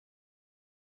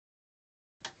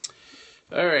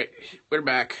Alright, we're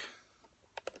back.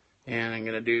 And I'm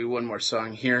going to do one more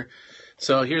song here.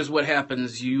 So here's what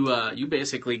happens. You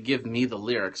basically give me the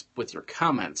lyrics with your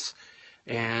comments.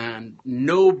 And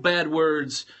no bad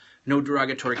words, no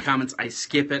derogatory comments. I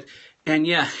skip it. And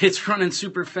yeah, it's running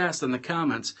super fast in the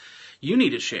comments. You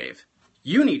need a shave.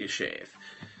 You need a shave.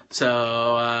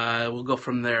 So we'll go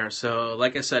from there. So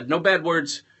like I said, no bad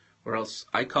words or else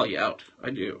I call you out. I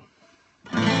do.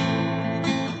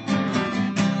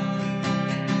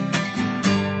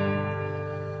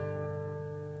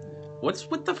 What's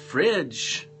with the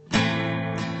fridge?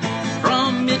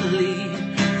 From Italy,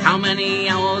 how many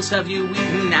owls have you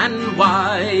eaten and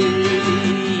why?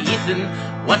 Ethan,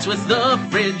 what's with the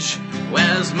fridge?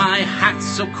 Where's my hat?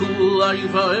 So cool are you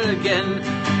again?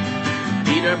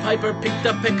 Peter Piper picked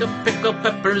up pickled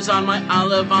peppers on my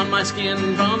olive on my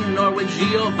skin. From Norway,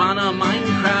 Giovanna,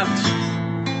 Minecraft.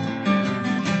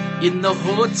 In the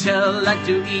hotel, like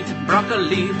to eat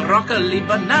broccoli,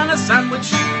 banana sandwich,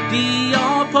 the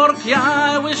pork, yeah,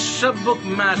 I wish a book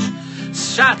match.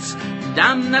 Shots,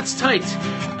 damn, that's tight.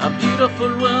 A beautiful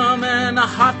woman, a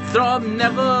hot throb,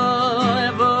 never,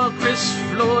 ever. Chris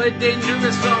Floyd,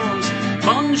 dangerous zones.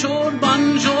 Bonjour,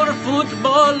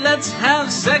 football, let's have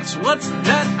sex. What's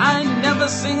that? I never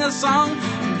sing a song.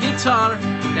 Guitar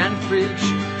and fridge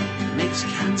makes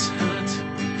cats hurt.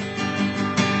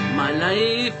 My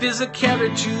life is a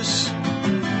carrot juice.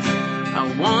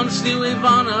 I once knew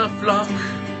Ivana Flock.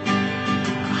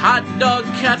 Hot dog,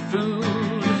 cat food.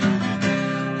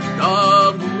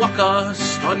 Dog walker,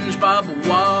 SpongeBob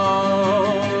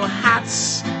wall.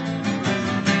 Hats.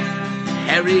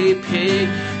 Hairy pig.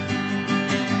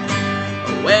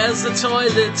 Where's the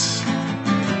toilet?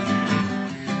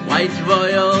 White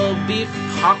royal beef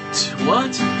hocked.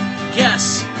 What?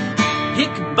 Guess.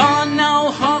 Hick Bon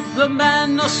now Hoff the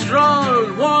man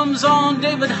Nostral. Worms on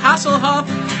David Hasselhoff.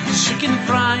 Chicken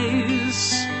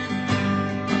fries.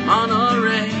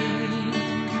 Monterey.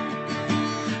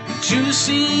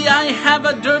 Juicy, I have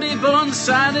a dirty bone.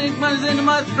 Sadig was in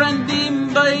my friend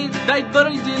Deem by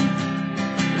buried in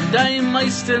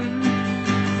Diemeisten.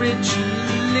 Fridge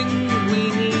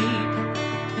linguine.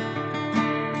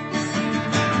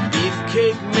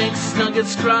 Beefcake makes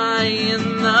nuggets cry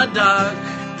in the dark.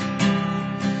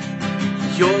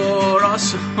 You're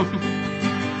awesome.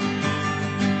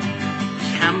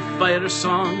 Campfire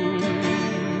song.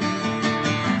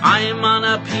 I'm on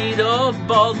a pedo,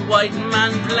 bald white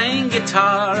man playing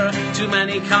guitar. Too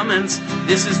many comments,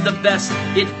 this is the best.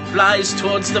 It flies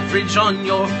towards the fridge on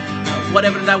your,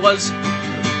 whatever that was.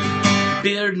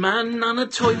 Beard man on a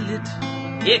toilet,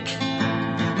 ick.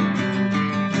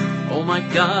 Oh my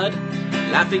god,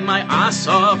 laughing my ass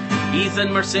off.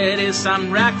 Ethan, Mercedes,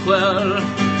 Sam Rockwell.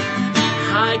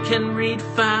 I can read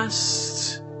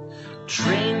fast.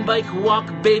 Train, bike,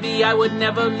 walk, baby, I would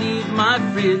never leave my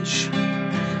fridge.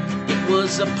 It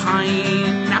was a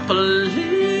pineapple,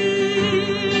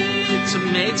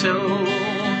 tomato.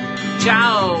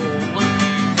 Ciao.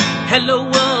 Hello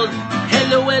world.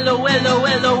 Hello,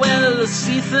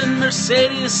 Ethan,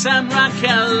 Mercedes, Sam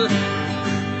Raquel.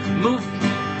 Move.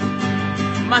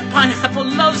 My pineapple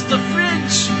loves the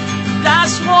fridge.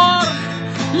 Das war.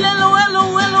 Hello,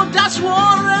 das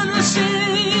war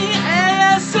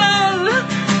ASL.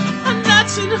 And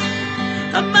that's it.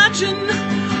 Imagine.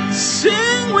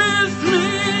 Sing with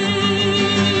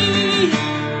me.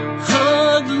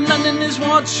 Hug, London is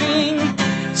watching.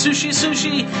 Sushi,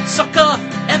 soccer,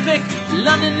 epic.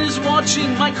 London is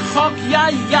watching. Mike Hawk,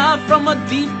 yeah. From a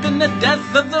deep in the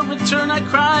depth of the return, I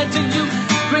cried to you.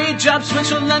 Great job,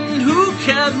 Switzerland. Who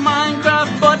cares?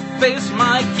 Minecraft, butt face.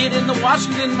 My kid in the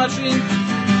Washington machine.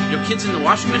 Your kid's in the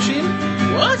washing machine?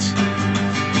 What?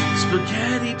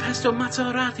 Spaghetti, pesto,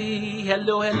 Maserati.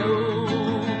 Hello.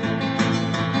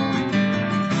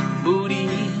 Booty.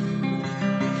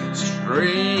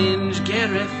 Strange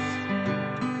Gareth.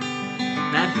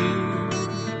 Not who.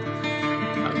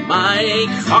 Mike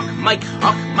Hawk.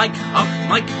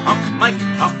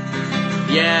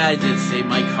 Yeah, I did say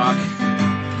Mike Hawk.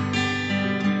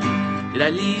 Did I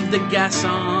leave the gas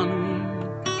on?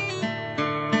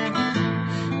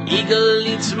 Eagle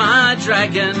eats my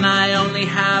dragon. I only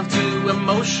have two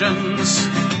emotions,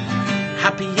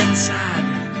 happy and sad.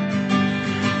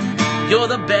 You're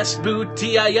the best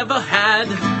booty I ever had.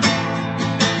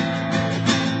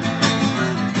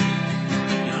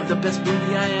 You're the best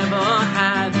booty I ever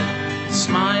had.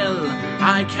 Smile,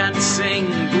 I can't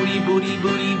sing. Booty.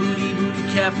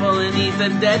 Careful and eat the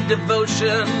dead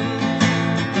devotion.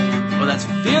 Well, that's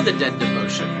Fear the Dead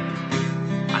devotion.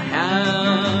 I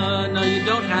have, no you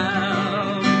don't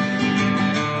have.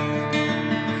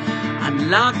 I'm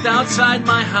locked outside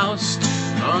my house.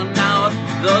 Turn out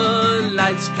the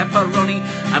lights, pepperoni.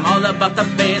 I'm all about the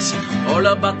bass, all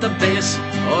about the bass,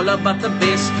 all about the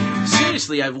bass.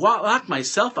 Seriously, I've locked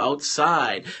myself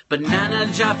outside. Banana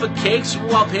Jaffa cakes,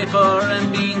 wallpaper,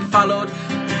 and being followed.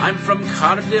 I'm from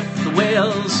Cardiff,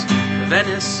 Wales,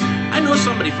 Venice. I know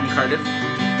somebody from Cardiff.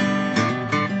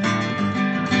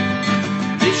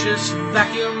 Vicious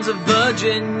vacuums of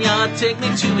Virginia take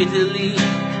me to Italy.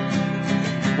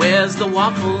 Where's the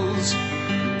waffles?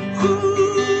 Ooh.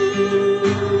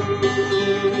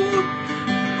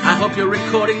 I hope you're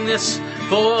recording this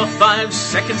for 5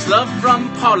 seconds. Love from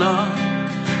Paula.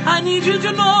 I need you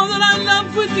to know that I'm in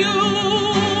love with you.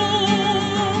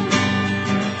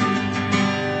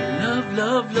 Love,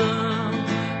 love, love.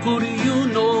 Who do you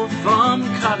know from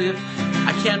Cardiff?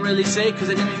 I can't really say because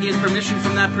I didn't get permission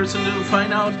from that person to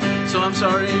find out, so I'm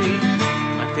sorry.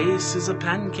 My face is a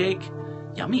pancake.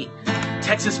 Yummy.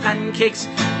 Texas pancakes.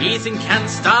 Ethan can't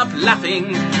stop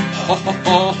laughing. Ho, ho,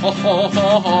 ho, ho, ho,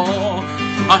 ho, ho.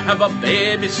 I have a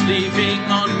baby sleeping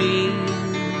on me.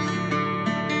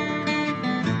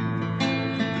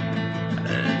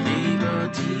 Neighbor,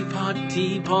 teapot,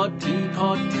 teapot,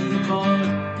 teapot, teapot.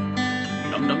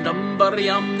 Dum dum dum, buddy,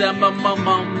 dum dum bum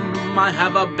bum. I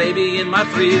have a baby in my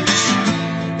fridge.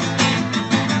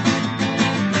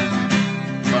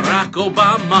 Barack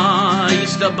Obama,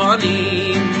 Easter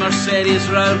Bunny, Mercedes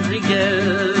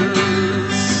Rodriguez.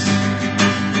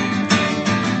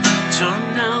 Turn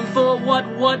down for what,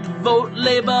 vote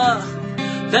Labour.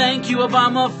 Thank you,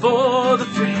 Obama, for the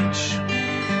fridge.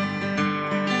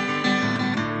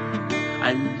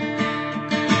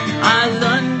 I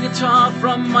learned guitar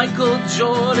from Michael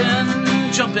Jordan,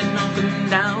 jumping up and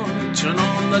down. Turn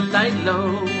on the light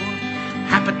low.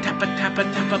 Happa tappa tappa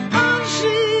tappa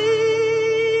bungee.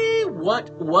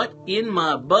 What in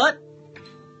my butt?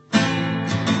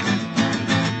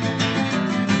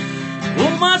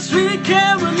 Oh, my sweet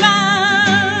Caroline.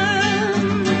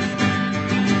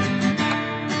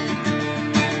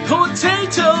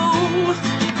 Potato.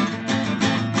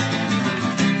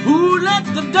 Who let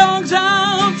the dogs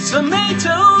out?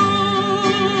 Tomatoes.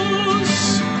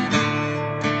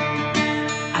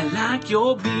 I like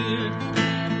your beard.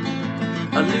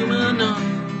 Aluminum.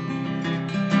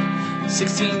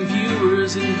 16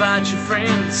 viewers, invite your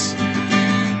friends.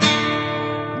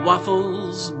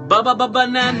 Waffles,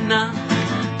 banana.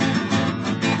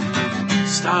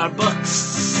 Starbucks.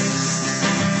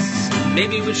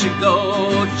 Maybe we should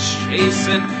go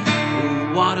chasing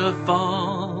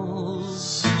waterfalls.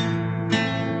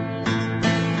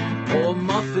 Or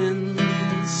muffins,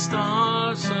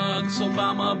 Starbucks,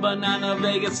 Obama, banana,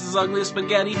 Vegas is ugly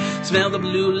spaghetti. Smell the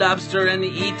blue lobster and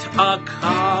eat a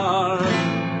car.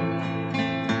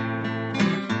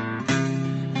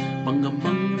 Bunga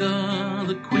bunga,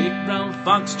 the quick brown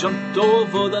fox jumped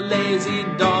over the lazy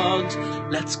dogs.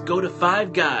 Let's go to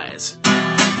Five Guys.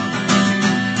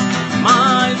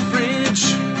 My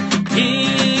fridge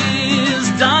is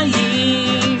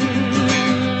dying.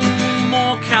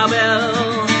 More cowbell.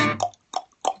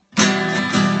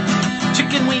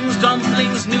 Chicken wings,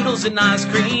 dumplings, noodles, and ice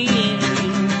cream.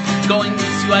 Going to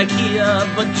IKEA,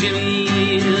 but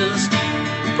Jimmy's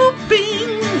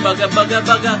pooping. Bugga, bugga,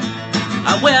 bugga.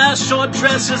 I wear short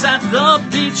dresses at the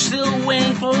beach, still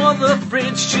waiting for the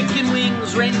fridge. Chicken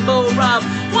wings, rainbow rob.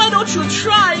 Why don't you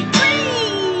try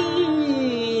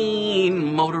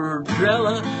green?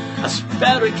 Mozzarella,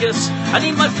 asparagus. I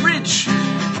need my fridge.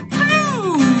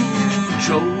 Ooh,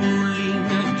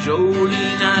 Jolene,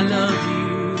 Jolene, I love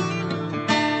you.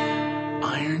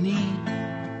 Irony.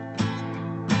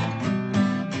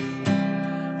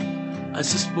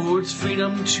 As a sports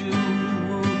freedom toot.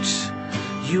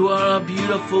 You are a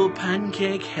beautiful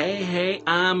pancake, hey, hey,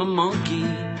 I'm a monkey.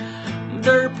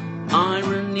 Derp,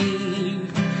 irony.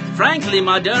 Frankly,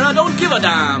 my dear, I don't give a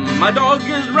damn. My dog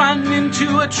is ran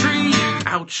into a tree.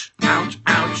 Ouch, ouch,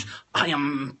 ouch, I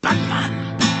am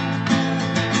Batman.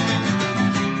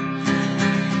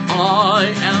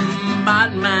 I am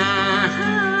Batman.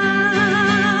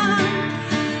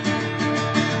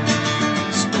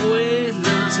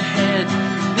 Spoilers ahead,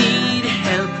 need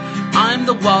help. I'm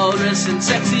the walrus and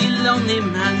sexy lonely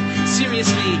man.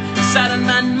 Seriously, Saturn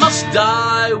man must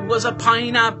die. Was a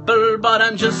pineapple, but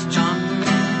I'm just John.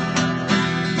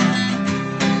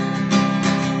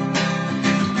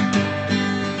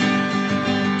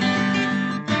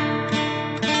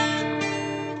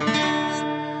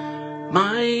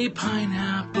 My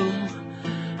pineapple,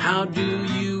 how do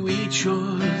you eat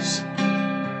yours?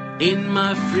 In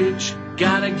my fridge,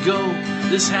 gotta go,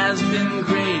 this has been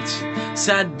great.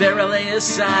 Sad barely is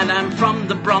sad, I'm from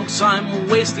the Bronx, I'm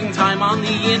wasting time on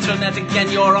the internet again.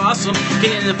 You're awesome,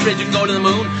 get in the fridge and go to the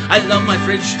moon. I love my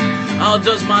fridge. How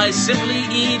does my simply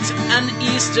eat an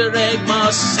Easter egg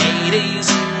Mercedes?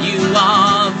 You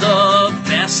are the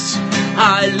best.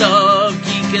 I love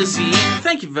Geekazine.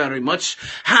 Thank you very much.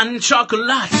 And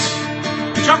chocolate.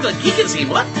 Chocolate Geekazine,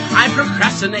 what? I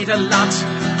procrastinate a lot.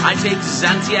 I take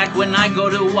Zantiac when I go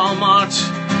to Walmart.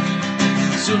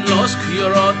 Soon los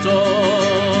quiero.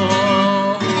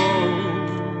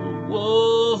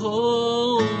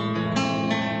 Whoa.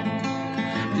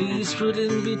 Please put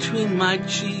in between my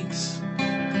cheeks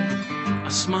a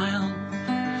smile.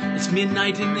 It's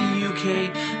midnight in the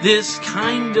UK. This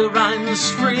kinda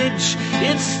rhymes fridge.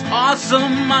 It's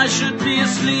awesome, I should be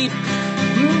asleep.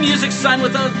 Music sign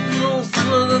with a little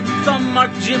thumb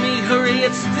mark. Jimmy, hurry,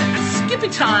 it's skippy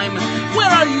time. Where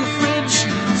are you, fridge?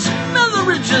 Smell the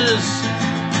ridges.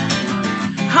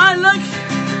 I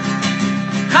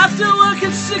have to work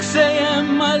at 6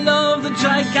 a.m. I love the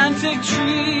gigantic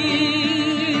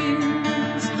trees.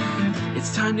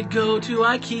 It's time to go to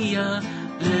IKEA.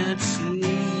 Let's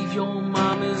leave. Your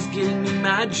mom is getting me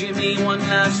mad, Jimmy, one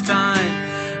last time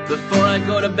before I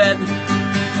go to bed.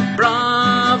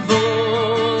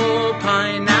 Bravo,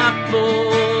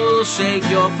 pineapple, shake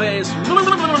your face.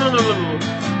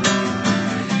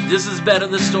 This is better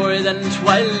the story than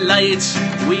Twilight.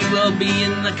 We will be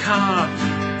in the car.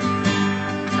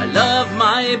 I love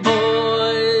my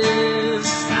boys.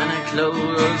 Santa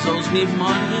Claus owes me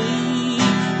money.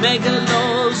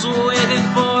 Megalo's waiting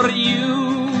for you.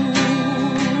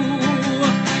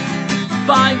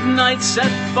 5 nights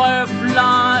at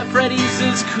Firefly, Freddy's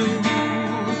is cool.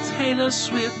 Taylor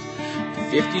Swift,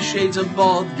 50 Shades of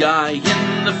Bald Guy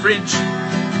in the fridge.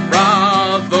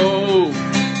 Bravo.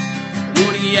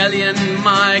 Woody Allen,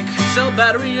 Mike, cell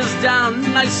battery is down.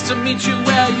 Nice to meet you,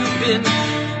 where you've been.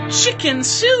 Chicken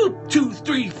soup, 2,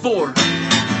 3, 4.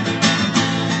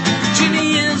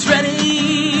 Ginny is ready.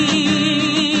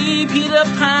 Peter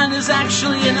Pan is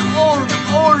actually an old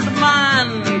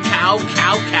man. Cow,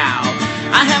 cow, cow.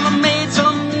 I haven't made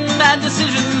some bad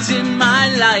decisions in my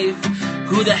life.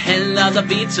 Who the hell are the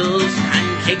Beatles?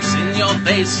 Pancakes in your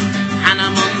face.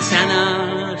 Hannah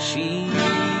Montana, she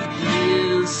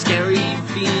is scary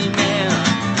female.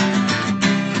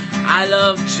 I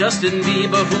love Justin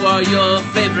Bieber. Who are your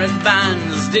favorite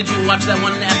bands? Did you watch that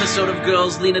one episode of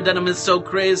Girls? Lena Dunham is so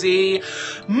crazy.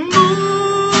 Move.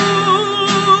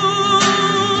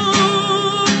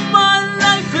 My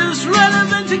life is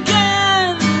relevant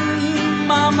again.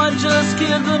 Mama just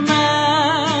killed the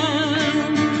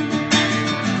man.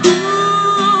 Ooh,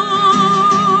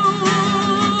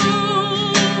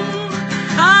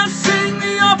 I sing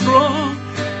the opera.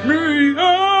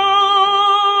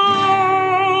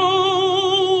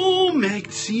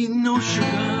 Make tea, no sugar.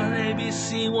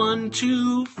 ABC 1,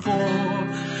 2,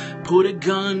 4. Put a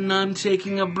gun. I'm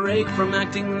taking a break from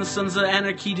acting the Sons of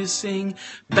Anarchy to sing.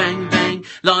 Bang bang,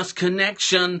 lost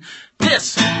connection.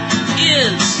 This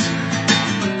is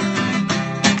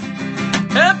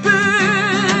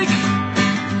epic.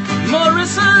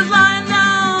 Marissa's lying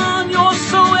down. You're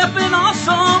so effing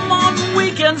awesome. On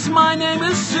weekends, my name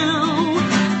is Sue.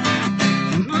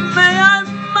 May I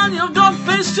man your dog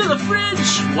face to the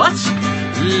fridge? What?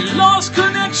 Lost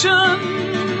connection.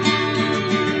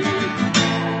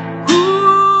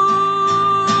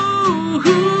 Ooh,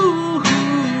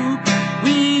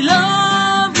 we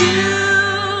love you.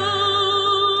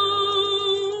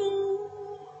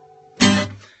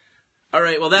 All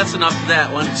right, well, that's enough of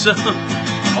that one. So,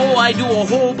 I do a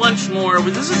whole bunch more.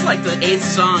 This is like the 8th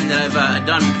song that I've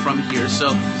done from here.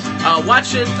 So,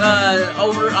 watch it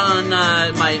over on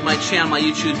my channel, my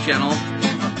YouTube channel.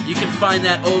 You can find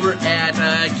that over at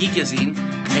Geekazine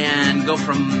and go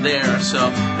from there.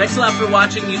 So, thanks a lot for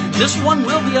watching. This one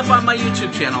will be up on my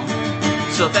YouTube channel.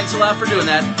 So, thanks a lot for doing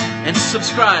that. And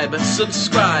subscribe.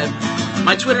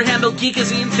 My Twitter handle,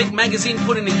 Geekazine. Think magazine,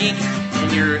 put in a geek,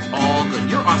 and you're all good.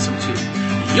 You're awesome, too.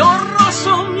 You're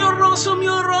awesome, you're awesome,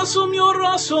 you're awesome, you're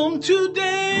awesome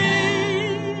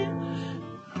today.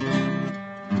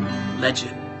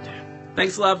 Legend.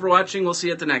 Thanks a lot for watching. We'll see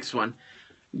you at the next one.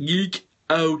 Geek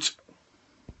out.